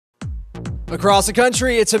Across the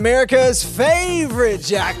country, it's America's favorite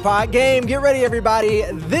jackpot game. Get ready, everybody.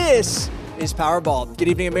 This is Powerball. Good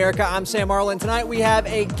evening, America. I'm Sam Arlen. Tonight, we have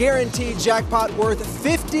a guaranteed jackpot worth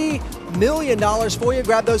 $50 million for you.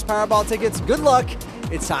 Grab those Powerball tickets. Good luck.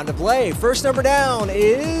 It's time to play. First number down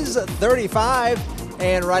is 35.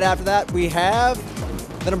 And right after that, we have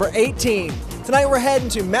the number 18. Tonight, we're heading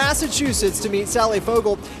to Massachusetts to meet Sally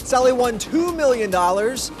Fogel. Sally won $2 million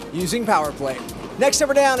using Power Play. Next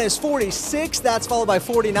number down is 46. That's followed by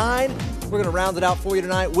 49. We're going to round it out for you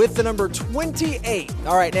tonight with the number 28.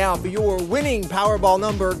 All right, now for your winning Powerball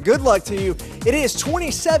number, good luck to you. It is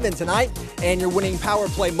 27 tonight, and your winning Power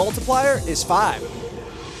Play multiplier is 5.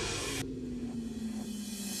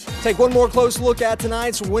 Take one more close look at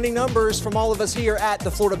tonight's winning numbers from all of us here at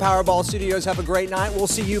the Florida Powerball Studios. Have a great night. We'll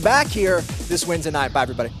see you back here this Wednesday night. Bye,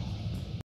 everybody.